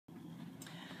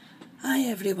Hi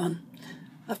everyone,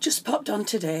 I've just popped on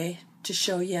today to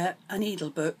show you a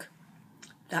needlebook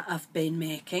that I've been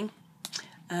making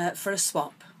for a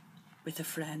swap with a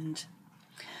friend.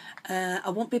 I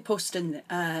won't be posting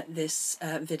this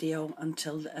video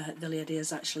until the lady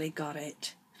has actually got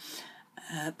it,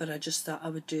 but I just thought I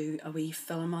would do a wee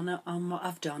film on it, on what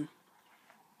I've done.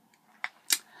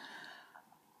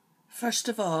 First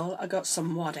of all, I got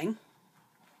some wadding,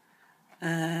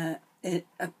 a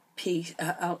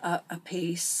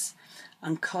piece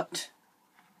and cut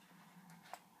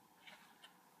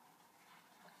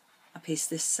a piece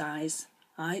this size,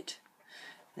 right,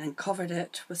 and covered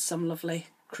it with some lovely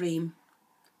cream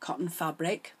cotton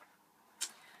fabric.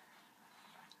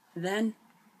 Then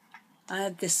I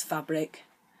had this fabric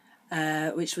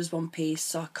which was one piece,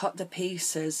 so I cut the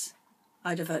pieces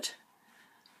out of it,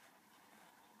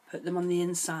 put them on the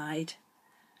inside,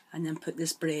 and then put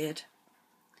this braid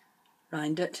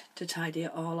round it to tidy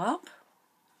it all up.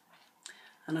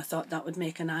 And I thought that would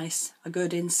make a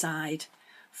good inside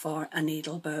for a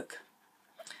needlebook.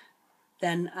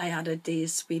 Then I added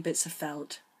these wee bits of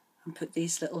felt and put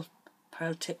these little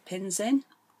pearl tip pins in.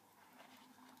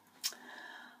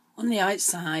 On the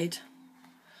outside,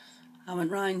 I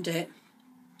went round it,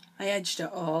 I edged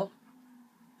it all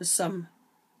with some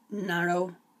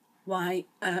narrow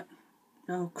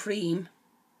cream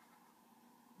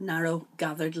narrow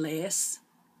gathered lace.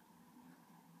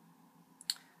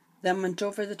 Then went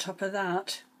over the top of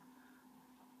that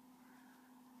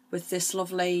with this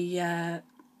lovely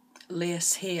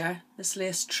lace here, this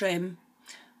lace trim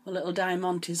with little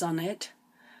diamantes on it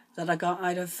that I got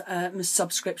out of my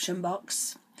subscription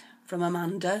box from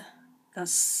Amanda.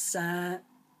 That's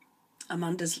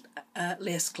Amanda's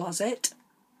Lace Closet.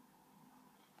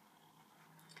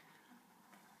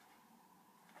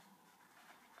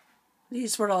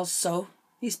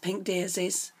 These pink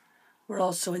daisies were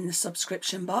also in the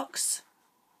subscription box.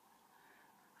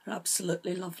 They're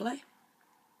absolutely lovely.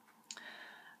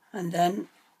 And then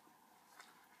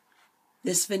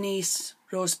this Venice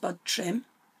rosebud trim.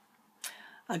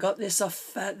 I got this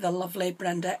off the lovely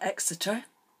Brenda Exeter.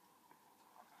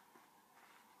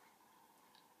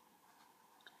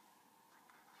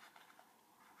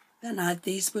 Then I had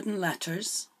these wooden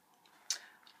letters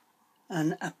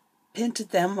and I painted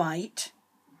them white,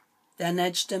 then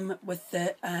edged them with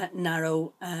the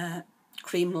narrow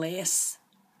cream lace,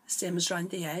 same as round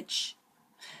the edge,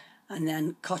 and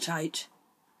then cut out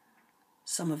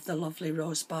some of the lovely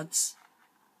rosebuds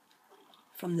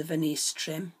from the Venice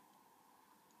trim.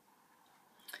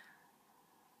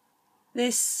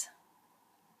 This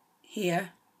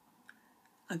here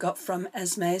I got from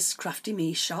Esme's Crafty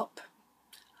Me shop.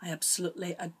 I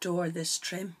absolutely adore this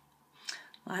trim.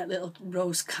 Like little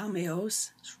rose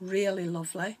cameos. It's really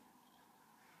lovely.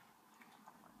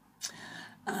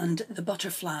 And the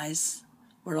butterflies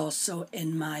were also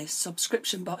in my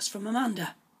subscription box from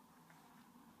Amanda.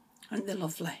 Aren't they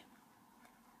lovely?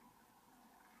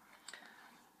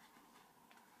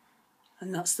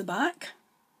 And that's the back.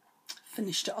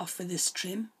 Finished it off with this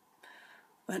trim.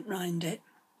 Went round it,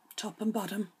 top and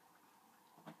bottom.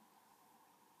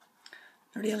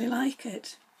 I really like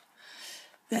it.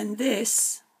 Then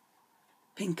this,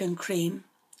 pink and cream,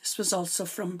 this was also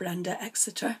from Brenda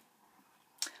Exeter,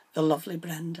 the lovely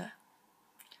Brenda.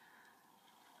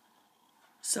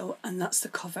 So, and that's the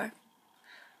cover.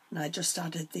 And I just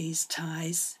added these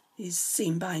ties, these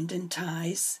seam binding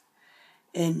ties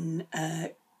in,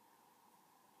 I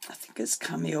think it's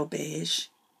cameo beige,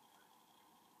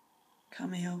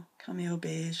 cameo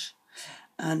beige,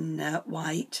 and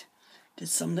white. Did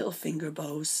some little finger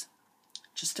bows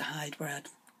just to hide where I'd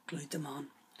glued them on.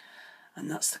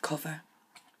 And that's the cover.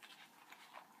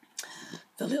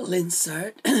 The little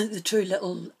insert, the two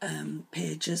little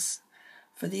pages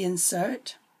for the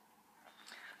insert.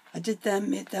 I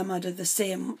made them out of the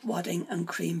same wadding and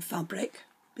cream fabric,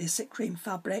 basic cream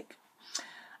fabric.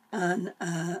 And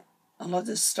a lot of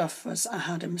the stuff was, I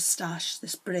had a moustache,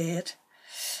 this braid.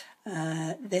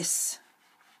 This,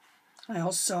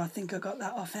 I think I got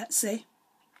that off Etsy.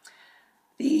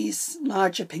 These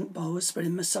larger pink bows were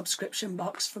in my subscription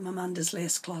box from Amanda's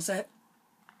Lace Closet.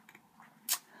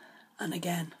 And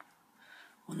again,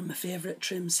 one of my favourite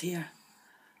trims here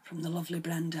from the lovely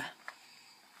Brenda.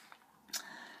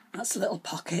 That's a little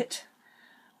pocket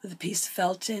with a piece of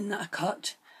felt in that I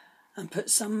cut and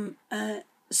put some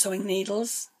sewing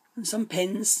needles and some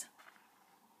pins.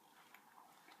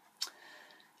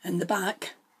 In the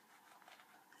back,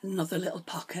 another little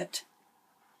pocket.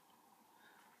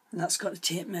 And that's got a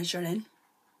tape measure in.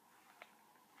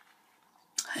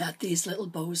 I had these little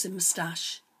bows in my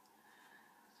stash.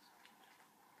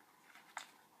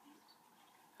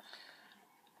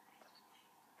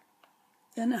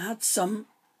 Then I had some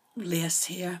lace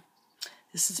here.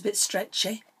 This is a bit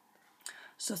stretchy,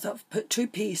 so I thought I'd put 2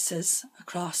 pieces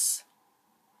across.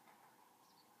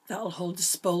 That'll hold the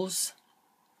spools.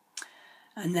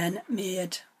 And then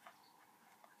made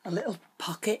a little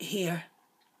pocket here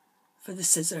for the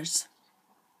scissors.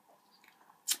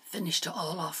 Finished it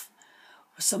all off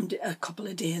with a couple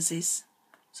of daisies,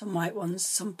 some white ones,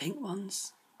 some pink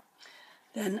ones.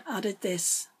 Then added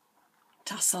this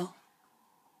tassel.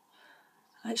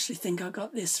 I actually think I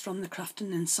got this from the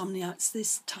Crafting Insomniacs,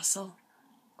 this tassel,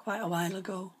 quite a while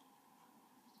ago.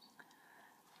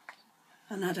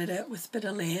 And added it with a bit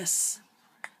of lace,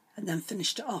 and then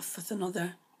finished it off with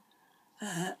another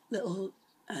little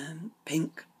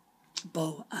pink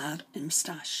bow I had in my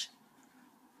stash.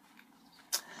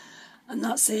 And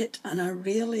that's it, and I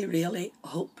really, really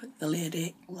hope the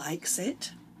lady likes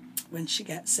it when she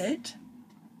gets it.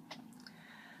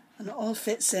 And it all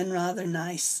fits in rather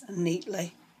nice and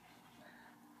neatly.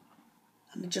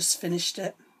 And I just finished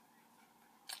it,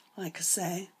 like I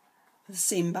say, with a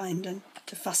seam binding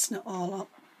to fasten it all up.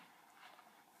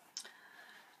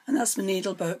 And that's my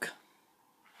needle book.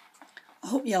 I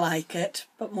hope you like it,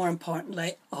 but more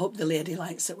importantly, I hope the lady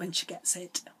likes it when she gets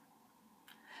it.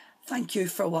 Thank you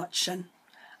for watching,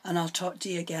 and I'll talk to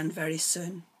you again very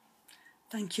soon.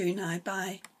 Thank you now,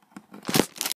 bye.